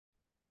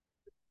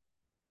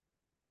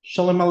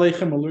Shalom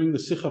Aleichem, we're learning the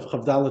Sikh of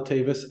Chavdala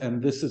Tevis, and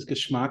this is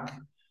Geshmak,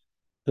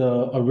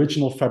 the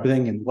original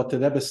Farbrengen. What the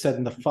Rebbe said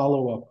in the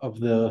follow-up of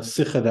the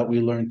Sikha that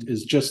we learned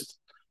is just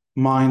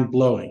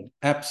mind-blowing,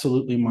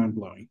 absolutely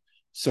mind-blowing.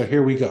 So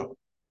here we go.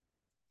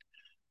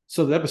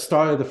 So the Rebbe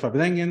started the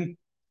Farbrengen,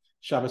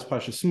 Shabbos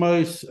Parshas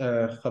Mois,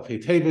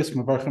 Chavdei Tevis,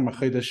 Mevarchim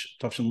HaChodesh,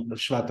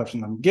 Shvat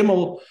Tavshin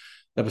Gimel.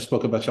 The Rebbe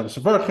spoke about Shabbos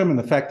Mevarchim, and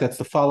the fact that's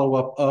the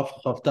follow-up of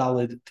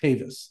Chavdalid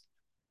Tevis.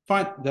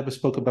 Fine, the Rebbe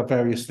spoke about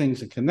various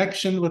things in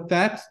connection with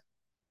that.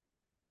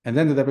 And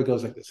then the Rebbe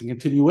goes like this, in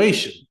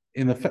continuation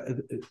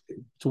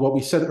to what we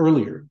said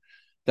earlier,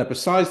 that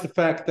besides the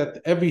fact that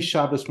every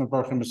Shabbos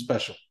Mevarchim is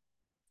special,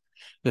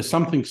 there's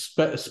something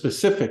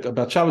specific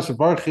about Shabbos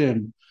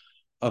Mevarchim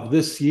of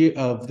this year,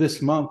 of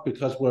this month,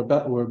 because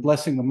we're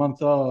blessing the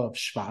month of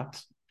Shvat,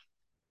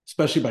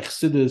 especially by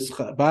Chassidus,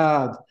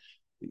 Chabad.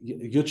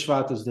 Yud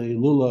Shvat is the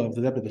Lula of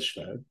the Rebbe the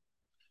Shvad.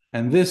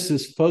 And this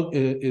is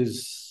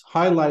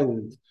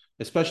highlighted,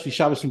 especially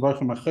Shabbos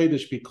Mevarchim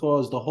HaChodesh,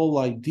 because the whole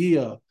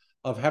idea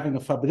of having a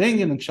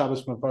Farbrengen in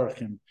Shabbos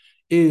Mevarchim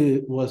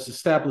was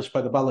established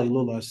by the Balei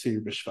Lula Asir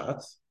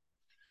B'Shvat.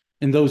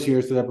 In those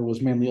years, the Rebbe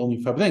was mainly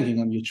only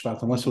Farbrengen on Yud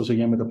Shvat, unless it was a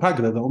Yom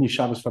Pagra. The only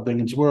Shabbos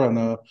Farbrengens were on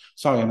the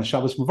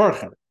Shabbos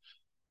Mevarchim.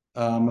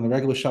 On the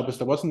regular Shabbos,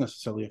 there wasn't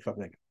necessarily a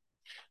Farbrengen.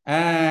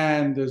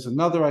 And there's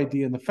another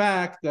idea in the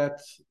fact that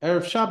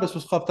Erev Shabbos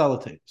was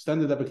Chavdala Tevis. Then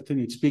the Rebbe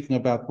continued speaking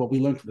about what we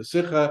learned from the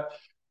Sikha,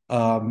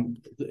 in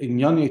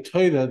Yonei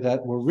Torah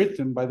that were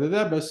written by the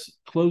Rebbes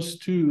close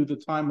to the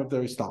time of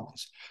their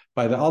Istalkus,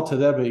 by the Alter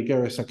Rebbe,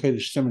 Igeres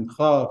HaKodesh Siman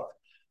Chav,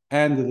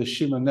 and the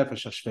Shima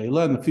Nefesh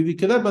HaShveila, and the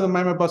Frierdiker Rebbe, the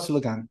Maimer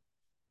Basilagan.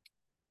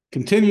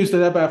 Continues the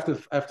Rebbe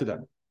after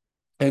them.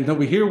 And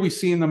over here we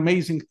see an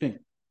amazing thing.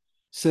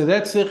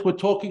 Seretzich, we're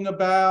talking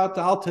about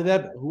the Alter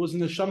Rebbe, who was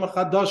in the Neshama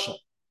Chadasha,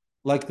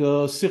 like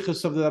the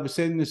Sichos of the Rebbe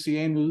Sein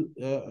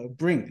Nesienu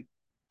bring.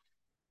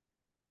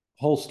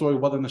 Whole story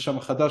what the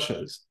Neshama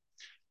Chadasha is.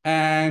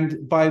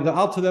 And by the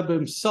Alter Rebbe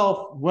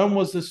himself, when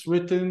was this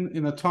written?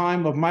 In a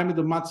time of Maimed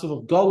the Matzav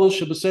of Golus,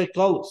 Shebasei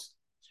Golus.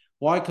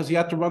 Why? Because he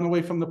had to run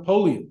away from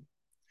Napoleon.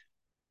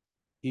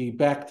 He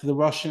backed the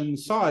Russian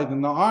side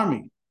in the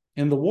army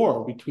in the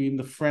war between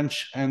the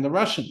French and the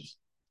Russians.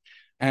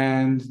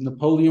 And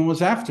Napoleon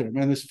was after him,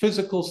 and his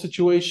physical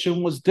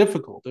situation was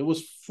difficult. It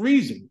was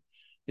freezing.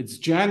 It's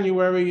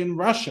January in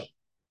Russia,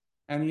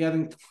 and he had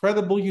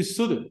incredible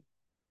Yisudim.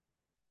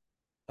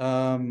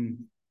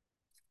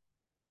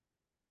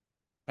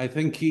 I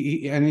think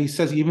he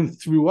says he even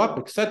threw up,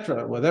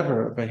 etc.,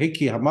 whatever.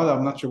 Vahiki Hamada,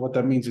 I'm not sure what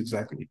that means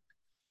exactly.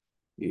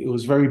 It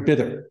was very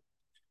bitter.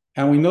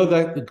 And we know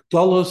that the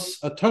Galus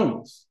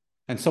atones,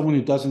 and someone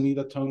who doesn't need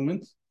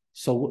atonement.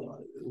 So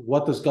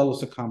what does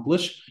Galus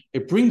accomplish?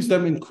 It brings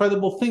them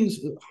incredible things,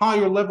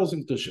 higher levels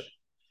in Kedusha.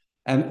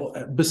 And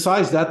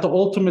besides that, the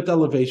ultimate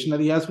elevation that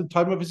he has with the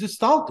time of his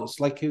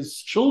Istalkus, like his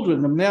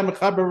children, the Mnei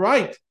Mechaber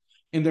write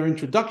in their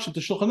introduction to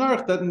Shulchan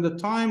Aruch, that in the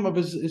time of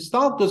his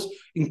Istalkus,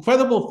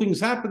 incredible things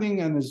happening,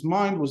 and his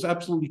mind was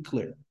absolutely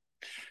clear.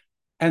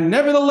 And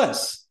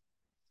nevertheless,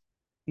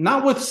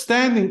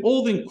 notwithstanding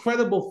all the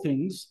incredible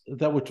things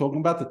that we're talking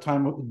about, the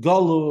time of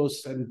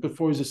Galus and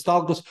before his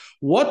Istalkus,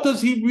 what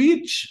does he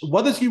reach?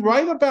 What does he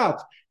write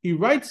about? He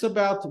writes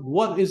about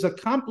what is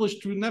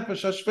accomplished through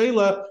Nefesh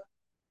HaShveila,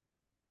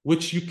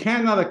 which you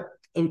cannot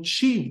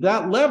achieve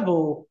that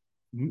level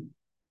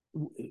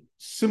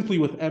simply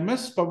with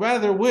emes, but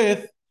rather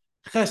with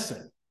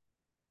chesed.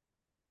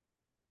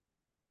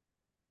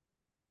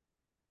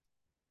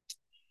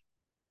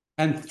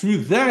 And through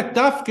that,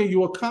 dafke,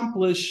 you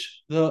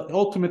accomplish the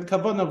ultimate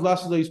kavanah of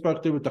Lasda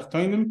Yisparach Devet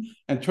Tachtonim,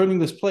 and turning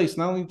this place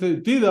not only to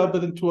Dida,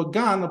 but into a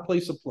gan, a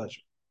place of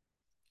pleasure.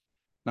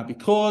 Now,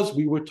 because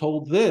we were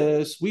told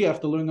this, we have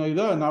to learn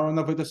Neidah and our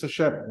Avodas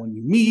Hashem. When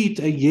you meet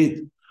a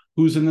Yid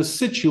who's in a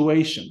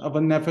situation of a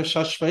Nefesh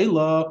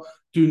HaShveila,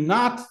 do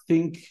not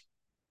think,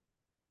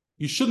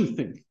 you shouldn't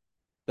think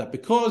that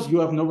because you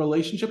have no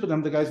relationship with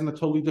them, the guy's on a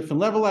totally different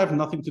level, I have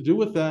nothing to do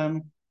with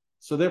them,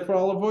 so therefore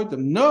I'll avoid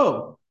them.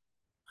 No.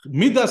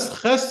 Midas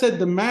Chesed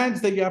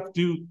demands that you have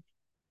to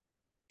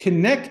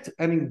connect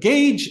and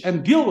engage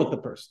and deal with the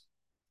person.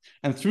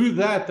 And through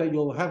that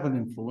you'll have an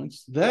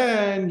influence.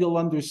 Then you'll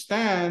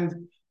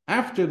understand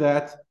after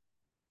that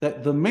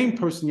the main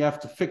person you have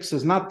to fix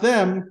is not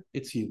them,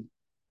 it's you.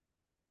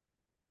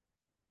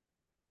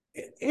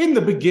 In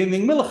the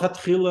beginning,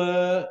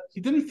 Milachatchila, he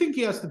didn't think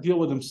he has to deal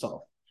with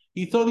himself.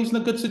 He thought he's in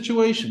a good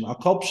situation.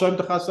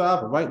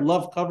 Right?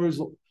 Love covers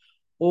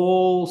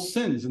all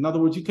sins. In other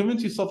words, you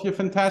convince yourself you're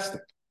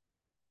fantastic.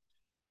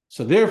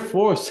 So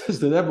therefore, says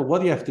the Rebbe,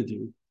 what do you have to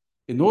do?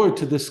 In order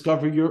to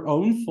discover your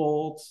own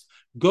faults,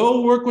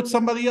 go work with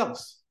somebody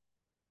else.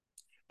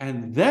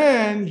 And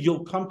then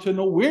you'll come to an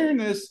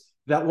awareness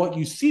that what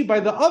you see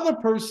by the other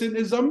person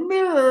is a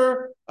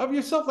mirror of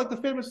yourself, like the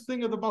famous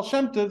thing of the Baal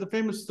Shem Tov, the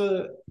famous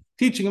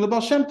teaching of the Baal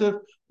Shem Tov,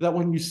 that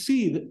when you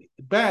see the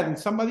bad in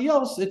somebody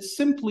else, it's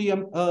simply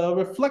a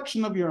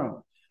reflection of your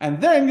own. And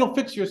then you'll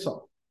fix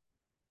yourself.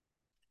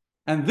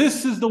 And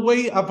this is the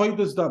way Avodah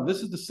is done.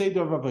 This is the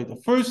Seder of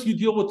Avodah. First, you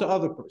deal with the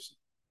other person.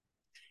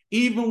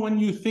 Even when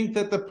you think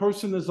that the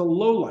person is a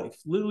low life,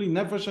 literally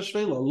nefesh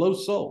hashvela, a low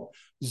soul.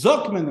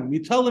 Zokmenim,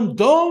 you tell him,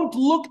 don't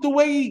look the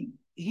way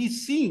he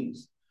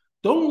seems.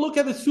 Don't look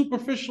at a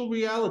superficial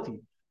reality,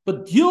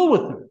 but deal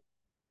with him.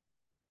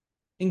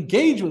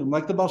 Engage with him.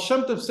 Like the Baal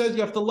Shem Tov says,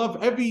 you have to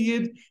love every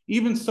Yid,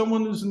 even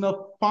someone who's in a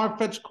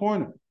far-fetched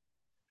corner.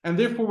 And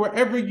therefore,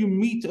 wherever you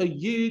meet a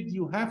Yid,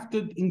 you have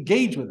to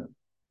engage with him.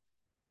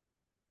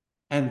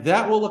 And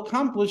that will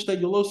accomplish that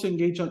you'll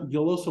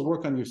also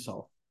work on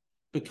yourself.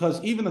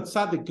 Because even a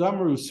tzaddik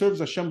gomer who serves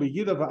Hashem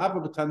b'yida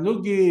v'ava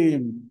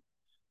b'tanugim,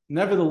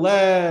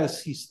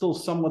 nevertheless, he's still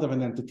somewhat of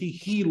an entity.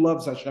 He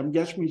loves Hashem.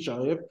 Yeshmi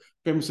Shayev,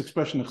 famous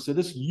expression of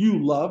Chassidus.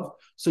 You love,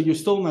 so you're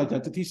still an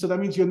identity. So that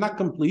means you're not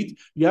complete.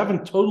 You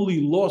haven't totally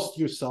lost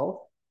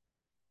yourself.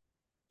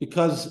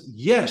 Because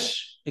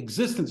yesh,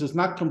 existence is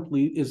not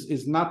complete,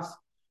 is not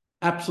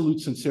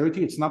absolute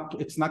sincerity. It's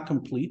not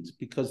complete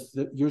because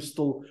you're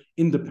still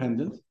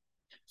independent.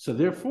 So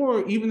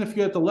therefore, even if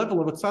you're at the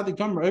level of a tzaddik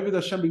gomer, Eved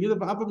Hashem b'yida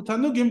v'ava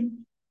b'tanugim,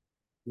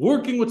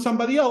 working with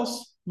somebody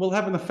else will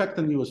have an effect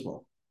on you as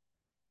well.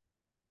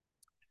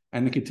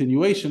 And the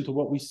continuation to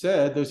what we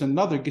said, there's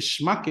another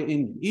geschmacke in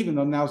you, even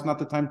though now is not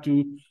the time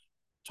to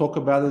talk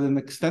about it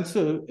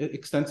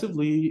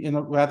extensively,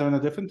 rather in a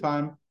different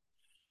time.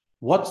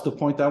 What's the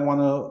point I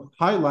want to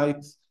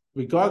highlight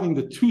regarding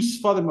the two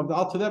Sfarim of the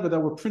Alter Rebbe that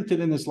were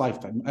printed in his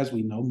lifetime? As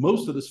we know,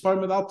 most of the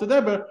Sfarim of the Alter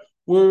Rebbe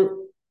were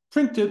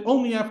printed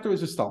only after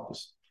his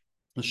estalkus.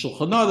 The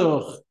Shulchan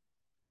Aruch,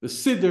 the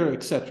Siddur,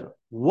 etc.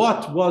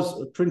 What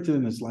was printed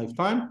in his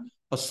lifetime?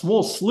 A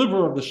small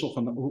sliver of the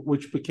Shulchan,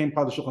 which became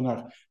part of the Shulchan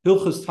Aruch,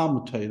 Hilchos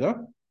Talmud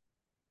Torah,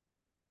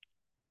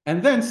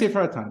 and then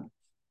Sefer HaTanya.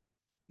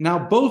 Now,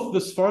 both the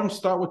Sfarim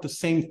start with the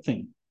same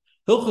thing.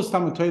 Hilchos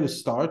Talmud Torah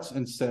starts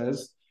and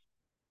says,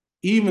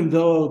 even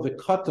though the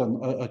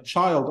katan, a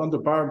child under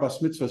bar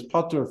bas mitzvah, is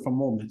patur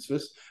from all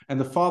mitzvahs, and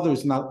the father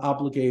is not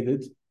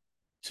obligated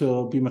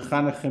to be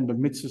mechanechem but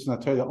mitzvahs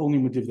not Torah, only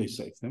medivrei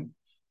seifim.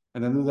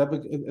 And then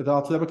the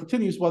Alter Rebbe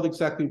continues what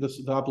exactly the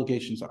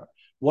obligations are.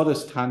 What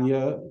does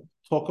Tanya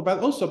talk about?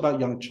 Also about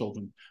young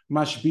children.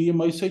 Mashbi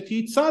moisei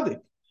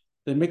tzaddik.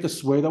 They make us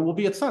swear that we'll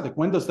be a tzaddik.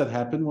 When does that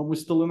happen? When we're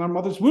still in our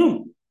mother's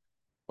womb,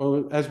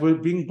 or as we're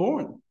being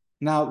born.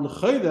 Now,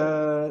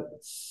 l'chayda,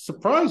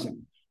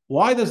 surprising.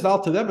 Why does the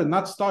Alter Rebbe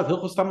not start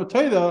Hilchos Talmud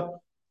Torah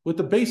with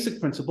the basic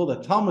principle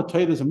that Talmud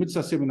Torah is a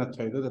mitzvah sivinat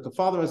Torah, that the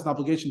father has an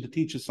obligation to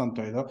teach his son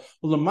Torah?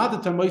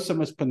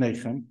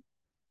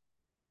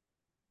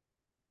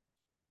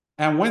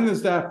 And when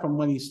is that from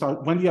when he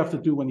starts? When do you have to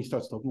do when he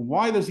starts talking?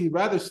 Why does he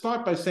rather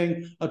start by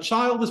saying a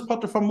child is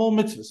patur from all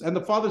mitzvahs, and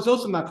the father is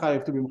also not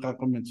chayav to be mechal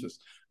from mitzvahs?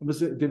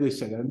 Did they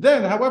say that? And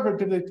then, however,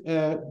 did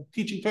they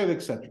teaching Torah,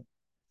 etc.?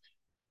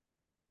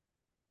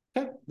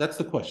 Okay, that's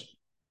the question.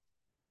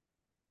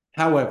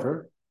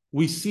 However,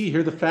 we see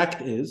here the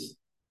fact is,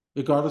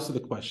 regardless of the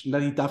question,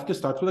 that he dafka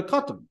starts with a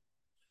katan.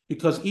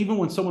 Because even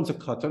when someone's a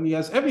katan, he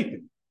has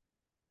everything.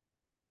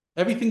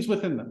 Everything's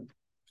within them.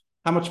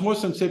 How much more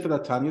so in Sefer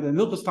Tanya than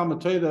Hilchos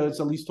Talmud Torah is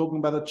at least talking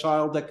about a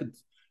child that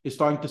is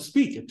starting to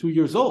speak at 2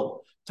 years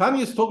old.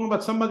 Tanya is talking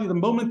about somebody the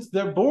moment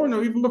they're born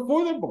or even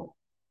before they're born.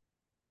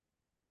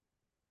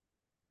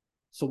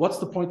 So what's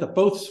the point that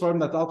both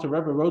Sfarim that Alter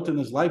Rebbe wrote in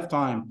his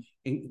lifetime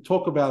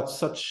talk about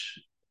such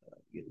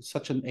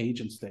an age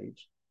and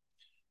stage?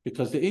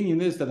 Because the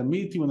inyan is that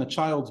immediately when a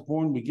child's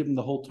born, we give him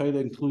the whole Torah,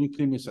 including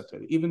Pnimis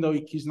HaTorah. Even though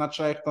he's not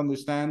shaykh to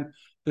understand,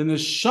 the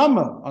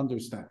neshama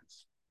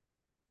understands.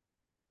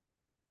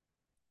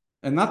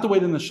 And not the way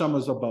the neshama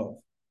is above,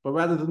 but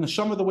rather the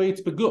neshama the way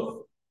it's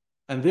beguf.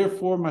 And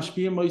therefore,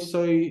 mashpiyah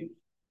moisei,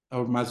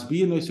 or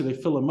masbiyah moisei, they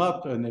fill him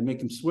up and they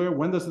make him swear.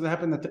 When does it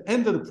happen? At the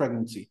end of the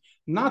pregnancy.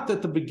 Not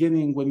at the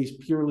beginning when he's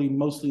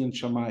mostly in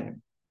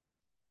Shamayim.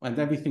 And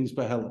everything's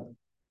behelim.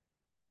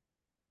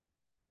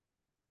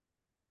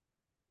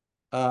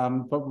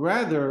 But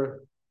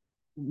rather,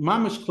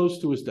 mamish close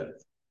to his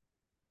death.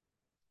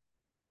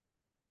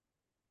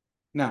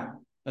 Now,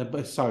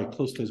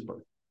 close to his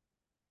birth.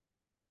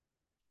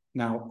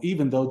 Now,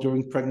 even though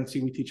during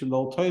pregnancy we teach him the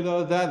whole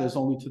Torah, that is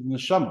only to the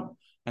neshama.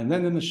 And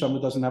then the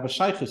neshama doesn't have a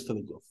shaykhis to the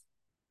guf.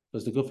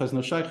 Because the guf has no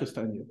shaykhis to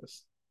any of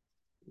this.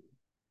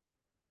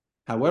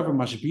 However,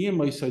 mashbiyim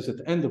moisei is at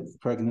the end of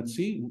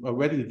pregnancy.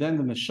 Already then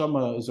the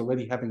neshama is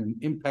already having an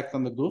impact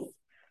on the guf.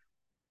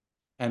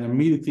 And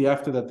immediately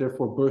after that,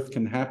 therefore, birth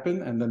can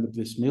happen, and then the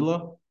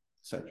bismillah,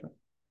 etc.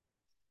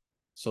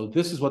 So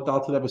this is what the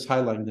Alter Rebbe is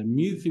highlighting.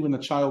 Immediately when the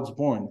child's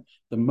born,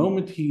 the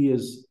moment he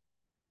is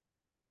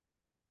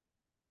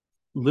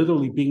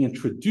literally being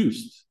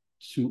introduced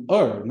to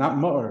not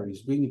ma'ar,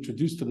 he's being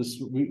introduced to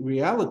this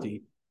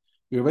reality,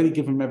 we already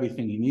give him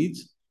everything he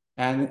needs,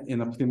 and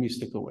in a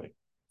pneumistic way.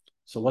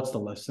 So what's the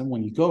lesson?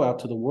 When you go out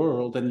to the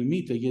world and you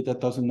meet a yid that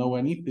doesn't know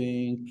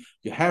anything,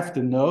 you have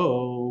to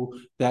know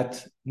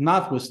that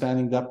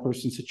notwithstanding that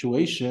person's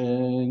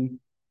situation,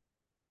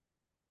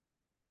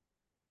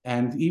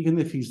 and even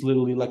if he's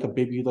literally like a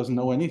baby who doesn't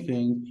know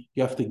anything,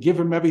 you have to give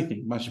him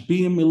everything.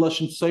 Mashbiyim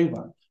milashin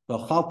seva,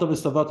 v'chalta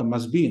v'stavata,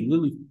 mashbiyim,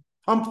 literally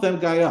pump that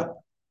guy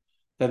up,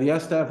 that he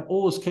has to have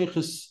all his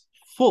keiches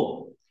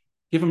full.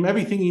 Give him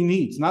everything he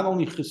needs, not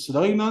only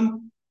chisroinan,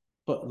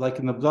 but like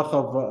in the bracha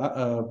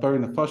of Bari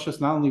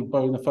Nefashis, not only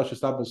Bari Nefashis,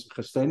 but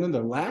chisroinan,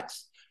 they're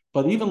lax,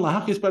 but even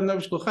lahachis ben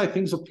nefesh l'chai,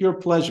 things of pure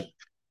pleasure.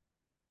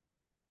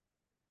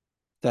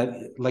 That,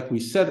 like we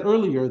said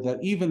earlier, that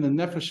even the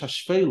nefesh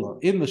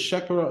hashvela, in the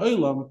sheker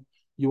ha'olam,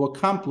 you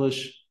accomplish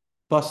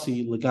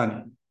basi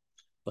legani.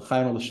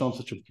 L'chaim L'Shalom,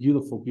 such a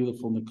beautiful,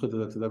 beautiful nekudah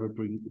that could ever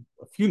bring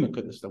a few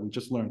nekudas that we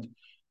just learned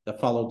that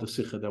followed the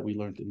sikha that we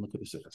learned in Likkutei Sichos.